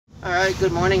Alright,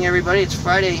 good morning everybody. It's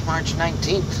Friday, March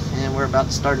 19th, and we're about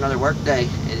to start another work day.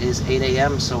 It is 8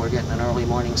 a.m., so we're getting an early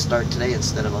morning start today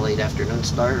instead of a late afternoon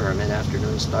start or a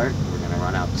mid-afternoon start. We're going to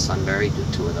run out to Sunbury, do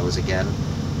 2 of those again,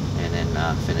 and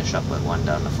then finish up with 1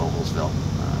 down to Fogelsville.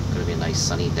 Going to be a nice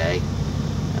sunny day.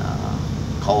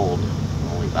 Cold,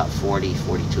 only about 40,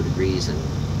 42 degrees, and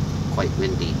quite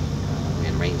windy. We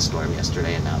had a rainstorm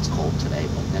yesterday, and now it's cold today,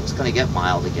 but then it's going to get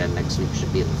mild again. Next week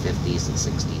should be in the 50s and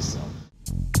 60s. So.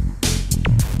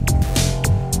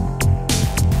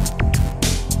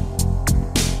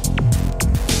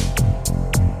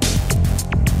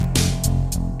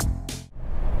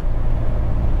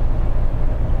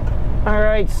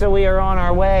 Alright, so we are on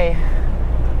our way,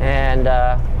 and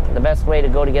the best way to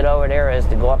get over there is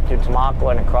to go up through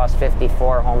Tamaqua and across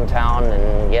 54 hometown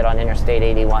and get on Interstate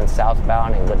 81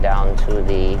 southbound and go down to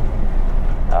the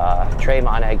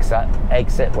Tremont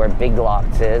exit where Big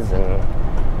Lots is and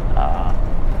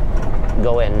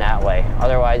go in that way.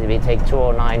 Otherwise, if you take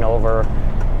 209 over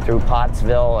through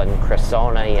Pottsville and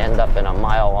Cressona, you end up in a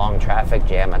mile-long traffic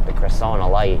jam at the Cressona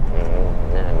light,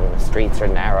 and the streets are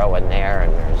narrow in there,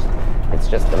 and it's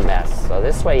just a mess. So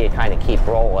this way you kind of keep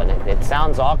rolling. It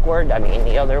sounds awkward. I mean,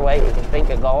 the other way you can think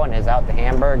of going is out to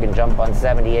Hamburg and jump on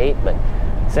 78, but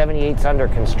 78's under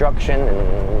construction,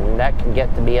 and that can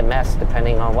get to be a mess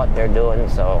depending on what they're doing.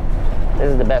 So this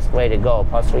is the best way to go.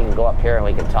 Plus we can go up here and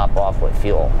we can top off with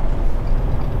fuel.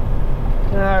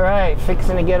 All right,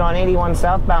 fixing to get on 81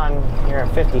 southbound here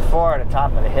at 54 at the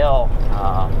top of the hill,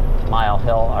 Mile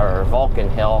Hill, or Vulcan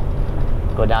Hill.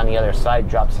 Go down the other side,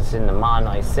 drops us into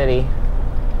Mahanoy City.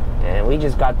 And we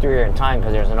just got through here in time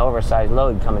because there's an oversized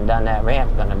load coming down that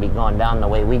ramp, going to be going down the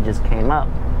way we just came up,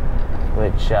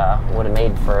 which would have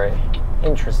made for an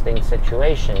interesting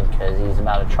situation because he's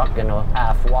about a truck and a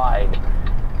half wide.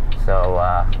 So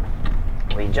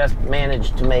we just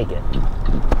managed to make it.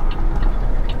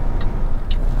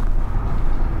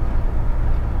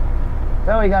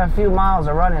 So we got a few miles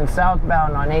of running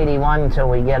southbound on 81 until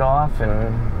we get off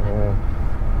and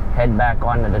head back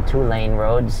onto the 2-lane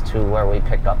roads to where we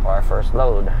pick up our first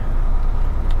load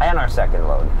and our second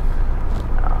load.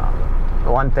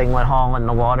 The one thing with hauling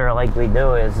the water like we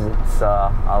do is it's a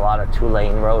lot of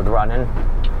 2-lane road running.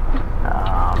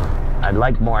 I'd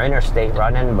like more interstate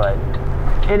running, but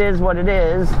it is what it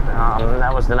is.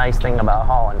 That was the nice thing about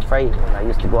hauling freight. When I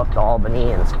used to go up to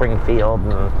Albany and Springfield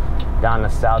and down to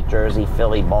South Jersey,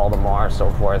 Philly, Baltimore, so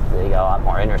forth. They got a lot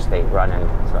more interstate running.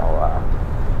 So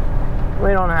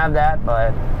we don't have that,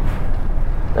 but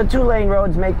the 2-lane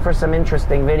roads make for some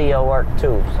interesting video work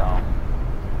too. So,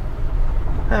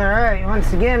 all right,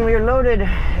 once again we're loaded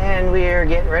and we're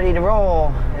getting ready to roll.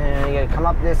 And we gotta come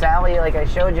up this alley like I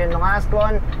showed you in the last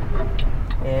one,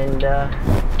 and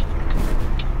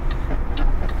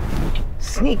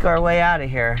sneak our way out of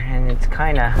here. And it's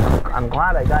kind of, I'm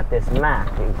glad I got this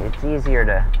map. It's easier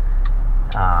to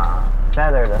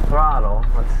feather the throttle.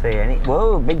 Let's see.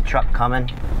 Whoa, big truck coming.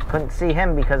 Couldn't see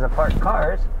him because of parked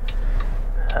cars.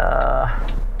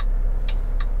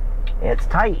 It's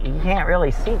tight. You can't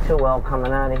really see too well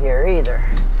coming out of here either.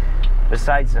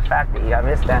 Besides the fact that I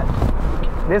missed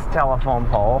this telephone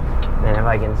pole. And if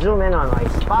I can zoom in on my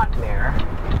spot mirror,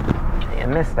 you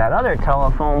missed that other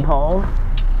telephone pole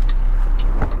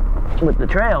with the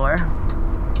trailer.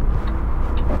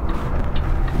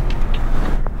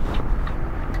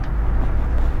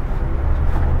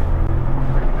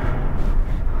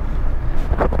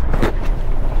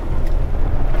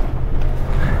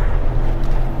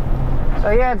 So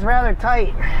yeah, it's rather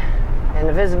tight and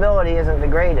the visibility isn't the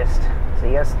greatest. So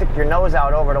you gotta stick your nose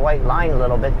out over the white line a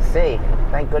little bit to see.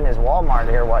 Thank goodness Walmart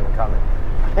here wasn't coming.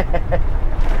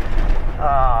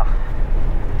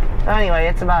 Anyway,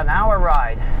 it's about an hour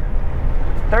ride.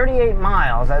 38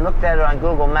 miles. I looked at it on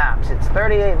Google Maps. It's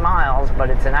 38 miles, but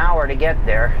it's an hour to get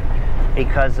there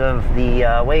because of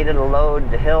the weight of the load,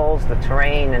 the hills, the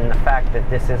terrain, and the fact that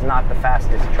this is not the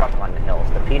fastest truck on the hills.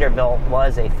 The Peterbilt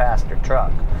was a faster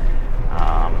truck,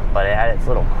 but it had its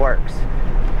little quirks.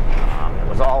 It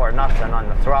was all or nothing on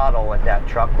the throttle with that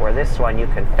truck, where this one you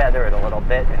can feather it a little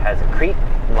bit. It has a creep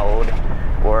mode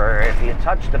where if you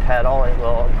touch the pedal, it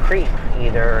will creep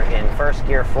either in first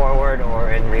gear forward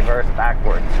or in reverse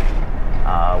backwards.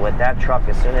 With that truck,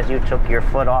 as soon as you took your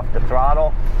foot off the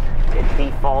throttle, it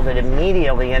defaulted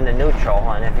immediately into neutral.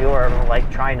 And if you were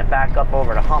like trying to back up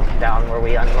over the hump down where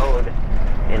we unload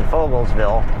in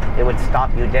Fogelsville, it would stop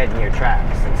you dead in your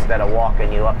tracks instead of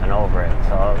walking you up and over it.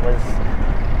 So it was,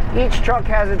 each truck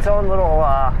has its own little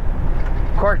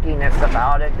quirkiness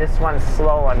about it. This one's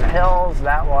slow on the hills.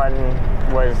 That one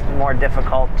was more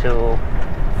difficult to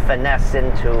finesse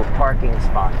into parking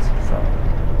spots.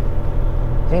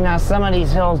 See, now some of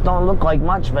these hills don't look like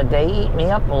much, but they eat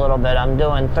me up a little bit. I'm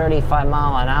doing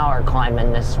 35-mile-an-hour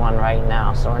climbing this one right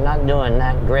now, so we're not doing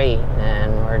that great,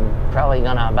 and we're probably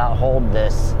gonna about hold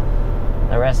this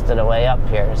the rest of the way up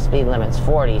here. The speed limit's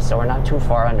 40, so we're not too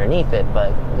far underneath it,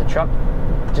 but the truck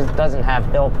just doesn't have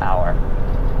hill power.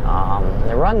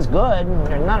 It runs good,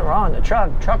 there's nothing wrong with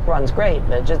the truck runs great,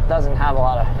 but it just doesn't have a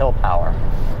lot of hill power.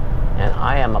 And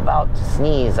I am about to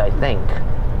sneeze, I think.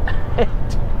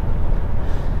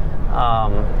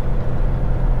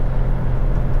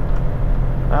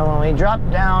 Well, when we drop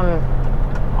down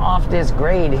off this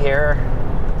grade here,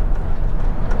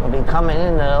 we'll be coming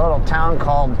into a little town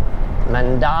called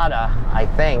Mandata, I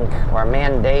think, or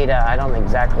Mandata. I don't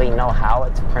exactly know how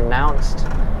it's pronounced,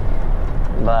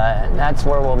 but that's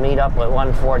where we'll meet up with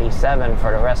 147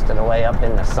 for the rest of the way up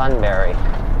into Sunbury.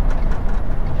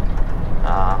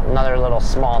 Another little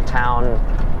small town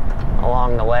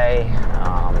along the way.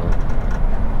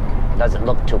 Doesn't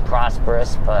look too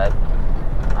prosperous, but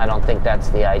I don't think that's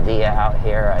the idea out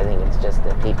here. I think it's just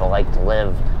that people like to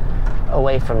live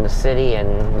away from the city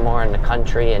and more in the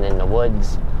country and in the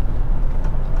woods.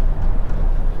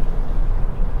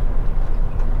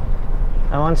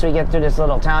 And once we get through this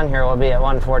little town here, we'll be at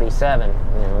 147, in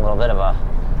a little bit of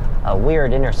a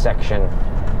weird intersection.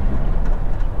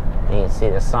 You can see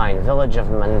the sign, Village of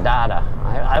Mandata.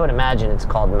 I would imagine it's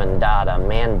called Mandata.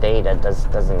 Mandata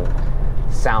doesn't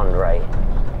sound right.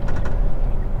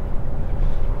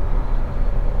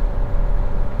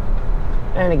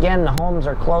 And again, the homes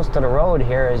are close to the road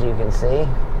here, as you can see.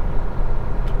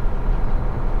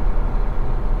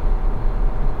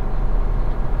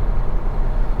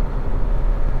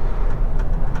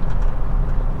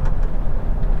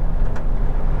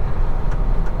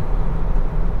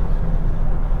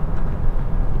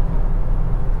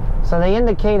 So they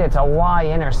indicate it's a Y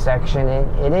intersection.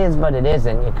 It is, but it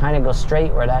isn't. You kind of go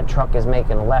straight where that truck is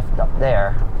making a left up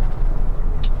there.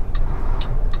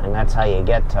 And that's how you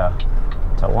get to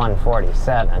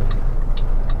 147. You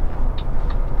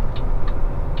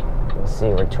can see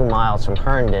we're 2 miles from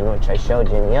Herndon, which I showed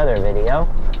you in the other video.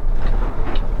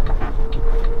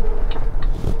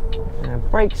 And the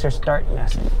brakes are starting to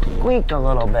squeak a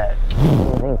little bit.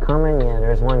 Anything coming? Yeah,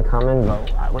 there's one coming, but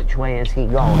which way is he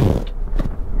going?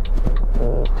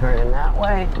 He's turning that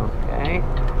way. Okay.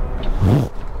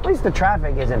 At least the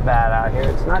traffic isn't bad out here.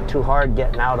 It's not too hard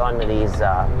getting out onto these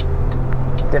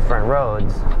different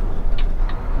roads.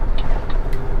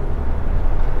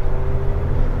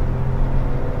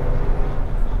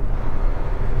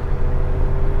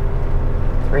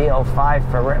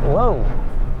 $3.05 for whoa!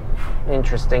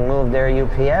 Interesting move there,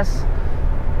 UPS.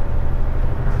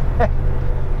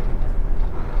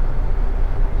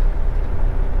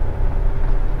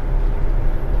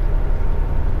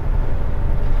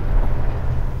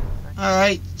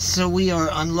 Alright, so we are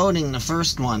unloading the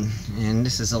first one, and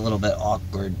this is a little bit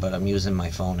awkward, but I'm using my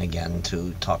phone again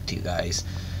to talk to you guys.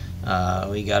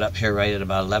 We got up here right at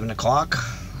about 11 o'clock,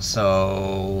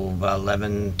 so about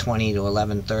 11:20 to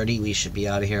 11:30 we should be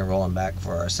out of here rolling back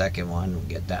for our second one. We'll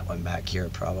get that one back here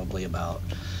probably about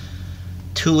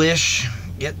 2-ish,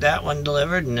 get that one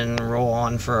delivered, and then roll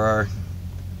on for our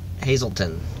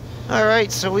Hazleton.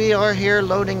 Alright, so we are here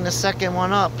loading the second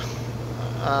one up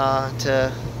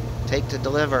to take to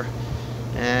deliver,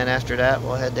 and after that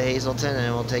we'll head to Hazleton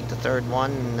and we'll take the third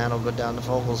one, and that'll go down to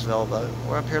Fogelsville. But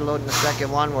we're up here loading the second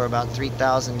one. We're about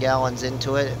 3,000 gallons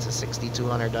into it. It's a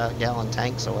 6,200 gallon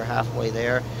tank, so we're halfway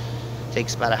there.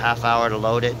 Takes about a half hour to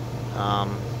load it. A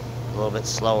little bit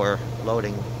slower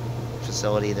loading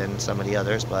facility than some of the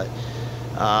others, but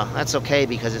that's okay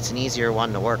because it's an easier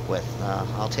one to work with.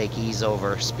 I'll take ease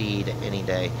over speed any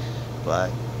day.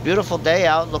 But beautiful day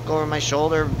out. Look over my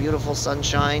shoulder. Beautiful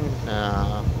sunshine.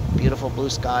 Beautiful blue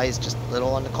skies. Just a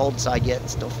little on the cold side yet.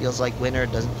 Still feels like winter.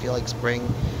 Doesn't feel like spring.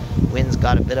 Wind's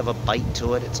got a bit of a bite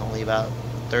to it. It's only about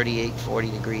 38, 40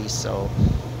 degrees. So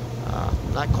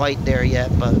not quite there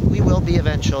yet, but we will be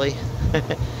eventually.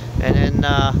 And then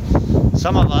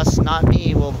some of us, not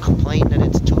me, will complain that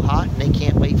it's too hot and they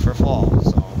can't wait for fall.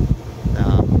 So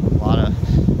a lot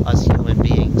of us human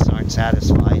beings aren't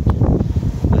satisfied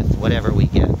with whatever we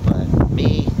get, but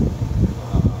me,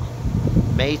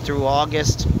 May through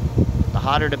August, the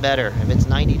hotter the better. If it's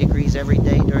 90 degrees every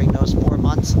day during those 4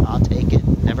 months, I'll take it.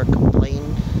 Never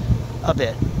complain a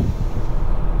bit.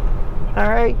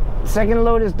 Alright, second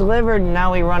load is delivered, and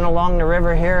now we run along the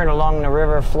river here and along the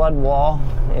river flood wall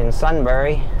in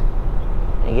Sunbury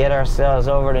and get ourselves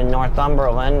over to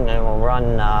Northumberland, and we'll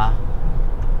run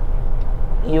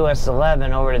US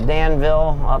 11 over to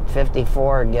Danville, up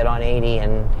 54, get on 80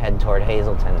 and head toward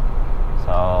Hazleton.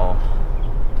 So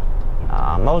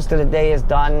Most of the day is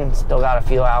done. Still got a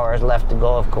few hours left to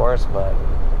go, of course, but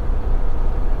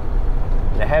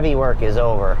the heavy work is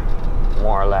over,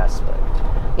 more or less. But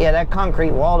yeah, that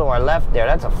concrete wall to our left there,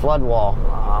 that's a flood wall.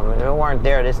 If it weren't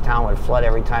there, this town would flood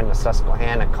every time the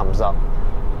Susquehanna comes up.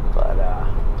 But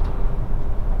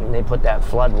they put that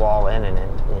flood wall in, and it,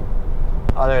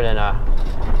 other than a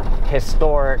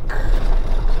historic,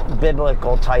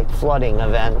 biblical type flooding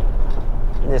event,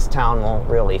 this town won't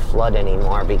really flood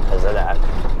anymore because of that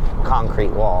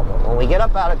concrete wall. But when we get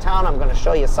up out of town, I'm going to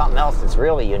show you something else that's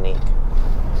really unique.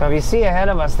 So if you see ahead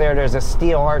of us there, there's a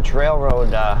steel arch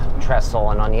railroad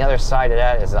trestle, and on the other side of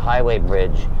that is a highway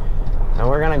bridge. And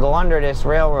we're going to go under this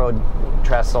railroad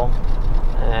trestle,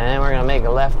 and then we're going to make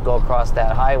a left, go across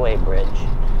that highway bridge,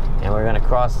 and we're going to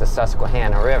cross the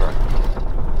Susquehanna River.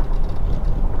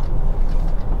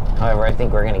 However, I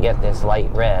think we're going to get this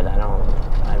light red.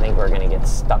 I think we're going to get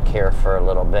stuck here for a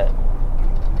little bit.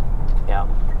 Yeah,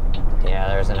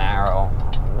 there's an arrow.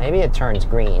 Maybe it turns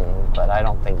green, but I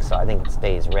don't think so. I think it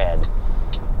stays red.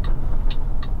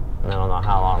 I don't know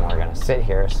how long we're going to sit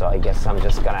here, so I guess I'm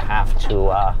just going to have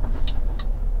to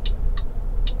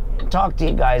talk to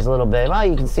you guys a little bit. Well,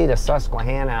 you can see the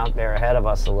Susquehanna out there ahead of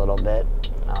us a little bit.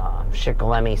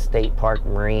 Shikellamy State Park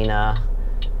Marina,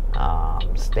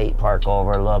 State Park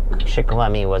Overlook.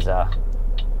 Shikellamy was a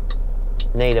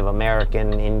Native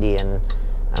American Indian.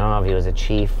 I don't know if he was a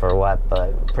chief or what,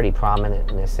 but pretty prominent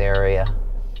in this area.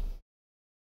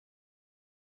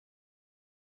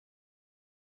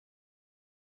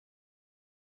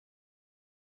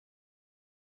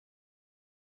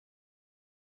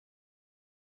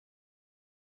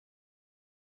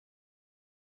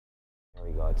 There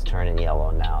we go, it's turning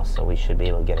yellow now, so we should be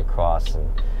able to get across. And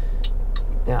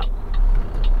yeah.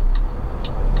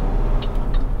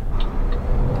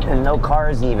 And no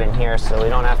cars even here, so we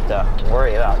don't have to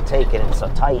worry about taking it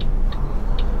so tight.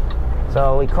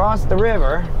 So we crossed the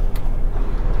river.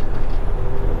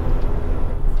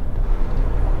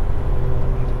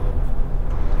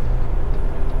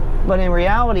 But in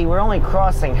reality, we're only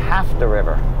crossing half the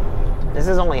river. This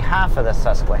is only half of the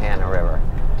Susquehanna River.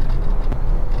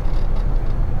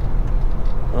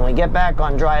 When we get back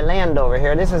on dry land over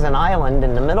here, this is an island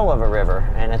in the middle of a river,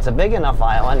 and it's a big enough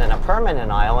island and a permanent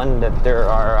island that there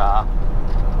are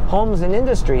homes and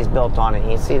industries built on it.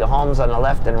 You see the homes on the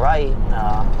left and right,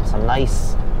 some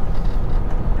nice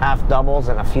half doubles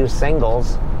and a few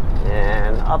singles,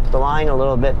 and up the line a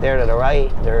little bit there to the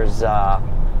right, there's a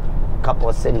couple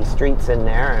of city streets in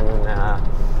there, and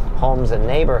homes and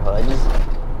neighborhoods.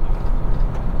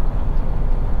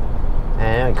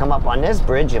 And we come up on this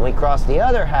bridge and we cross the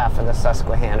other half of the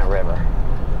Susquehanna River.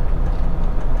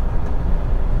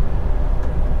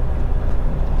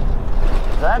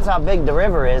 So that's how big the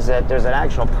river is, that there's an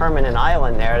actual permanent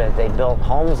island there that they built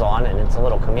homes on, and it's a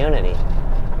little community.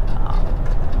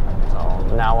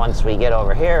 So now once we get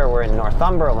over here, we're in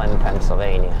Northumberland,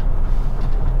 Pennsylvania.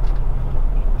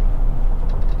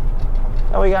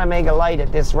 So we gotta make a light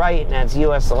at this right, and that's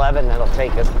US 11. That'll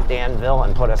take us to Danville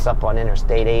and put us up on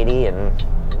Interstate 80 and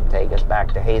take us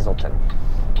back to Hazleton.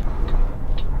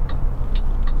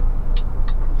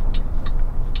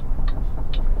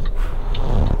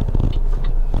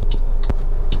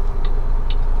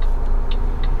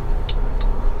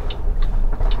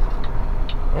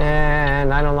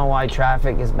 And I don't know why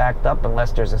traffic is backed up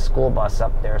unless there's a school bus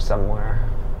up there somewhere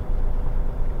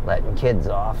letting kids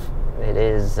off. It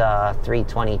is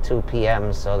 3:22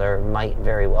 p.m., so there might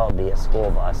very well be a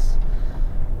school bus.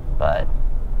 But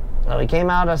so we came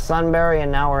out of Sunbury,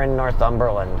 and now we're in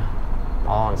Northumberland,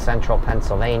 all in central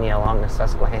Pennsylvania along the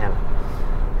Susquehanna.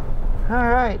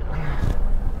 All right,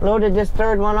 loaded this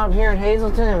third one up here in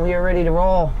Hazleton, and we are ready to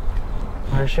roll,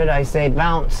 or should I say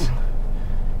bounce.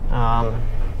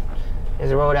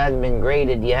 This road hasn't been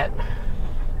graded yet.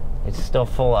 It's still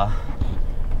full of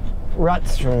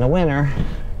ruts from the winter.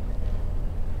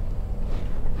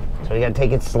 So we gotta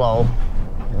take it slow,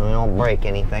 and we don't break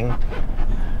anything.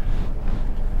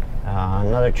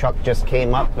 Another truck just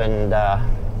came up, and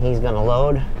he's gonna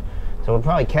load. So we'll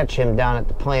probably catch him down at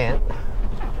the plant.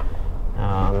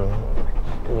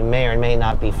 We may or may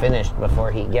not be finished before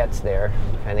he gets there,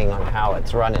 depending on how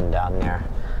it's running down there.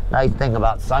 Nice thing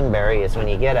about Sunbury is when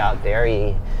you get out there,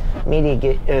 you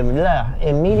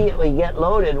immediately get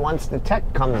loaded once the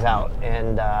tech comes out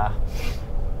and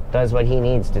does what he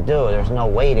needs to do. There's no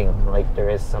waiting like there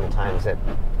is sometimes at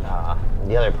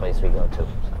the other place we go to.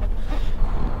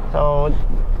 So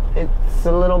it's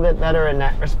a little bit better in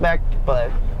that respect,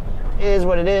 but it is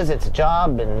what it is. It's a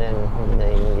job, and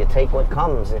then you take what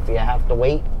comes. If you have to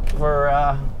wait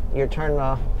for your turn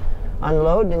to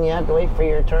unload, then you have to wait for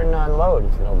your turn to unload.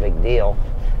 It's no big deal,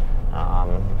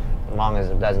 as long as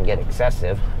it doesn't get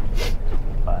excessive.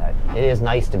 But it is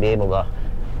nice to be able to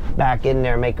back in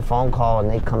there, make a phone call, and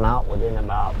they come out within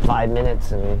about 5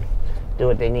 minutes and do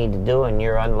what they need to do, and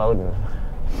you're unloading.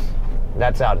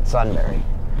 That's out at Sunbury.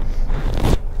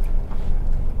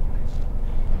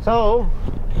 So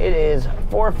it is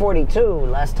 4:42.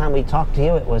 Last time we talked to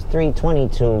you, it was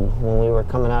 3:22 when we were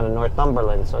coming out of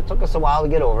Northumberland. So it took us a while to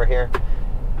get over here,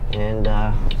 and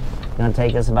it's gonna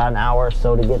take us about an hour or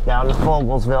so to get down to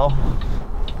Fogelsville.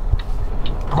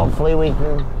 Hopefully we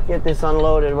can get this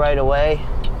unloaded right away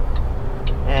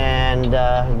and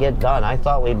get done. I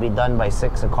thought we'd be done by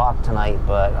 6 o'clock tonight,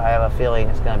 but I have a feeling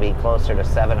it's going to be closer to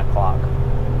 7 o'clock.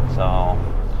 So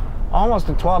almost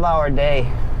a 12-hour day.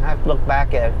 I have to look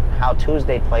back at how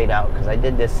Tuesday played out, because I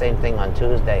did this same thing on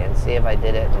Tuesday, and see if I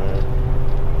did it in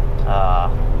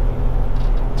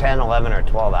 10, 11, or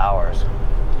 12 hours.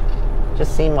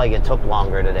 Just seemed like it took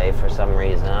longer today for some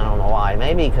reason. I don't know why.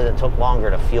 Maybe because it took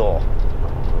longer to fuel.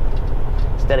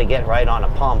 Instead of getting right on a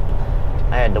pump,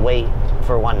 I had to wait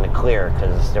for one to clear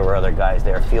because there were other guys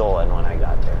there fueling when I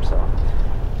got there. So,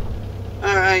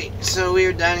 alright, so we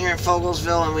are down here in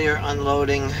Fogelsville and we are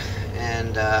unloading,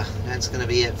 and that's going to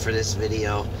be it for this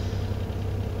video.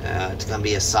 It's going to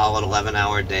be a solid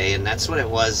 11-hour day, and that's what it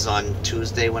was on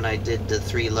Tuesday when I did the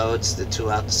 3 loads, the 2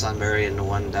 out to Sunbury and the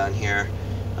 1 down here.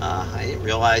 I didn't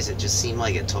realize it just seemed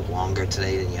like it took longer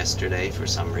today than yesterday for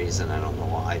some reason. I don't know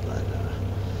why, but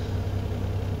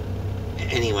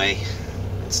anyway,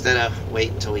 instead of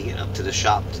waiting until we get up to the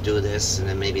shop to do this, and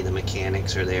then maybe the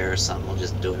mechanics are there or something, we'll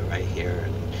just do it right here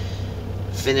and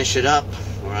finish it up.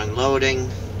 We're unloading.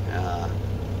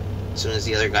 As soon as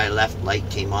the other guy left, light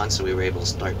came on, so we were able to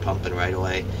start pumping right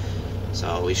away.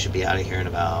 So we should be out of here in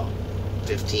about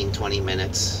 15-20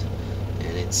 minutes,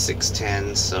 and it's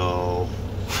 6:10, so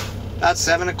about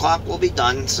 7 o'clock we'll be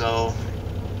done. So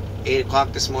 8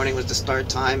 o'clock this morning was the start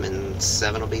time, and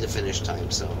 7 will be the finish time.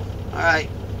 So alright,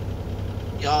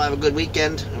 y'all have a good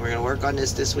weekend, and we're going to work on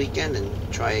this weekend and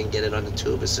try and get it on the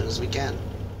tube as soon as we can.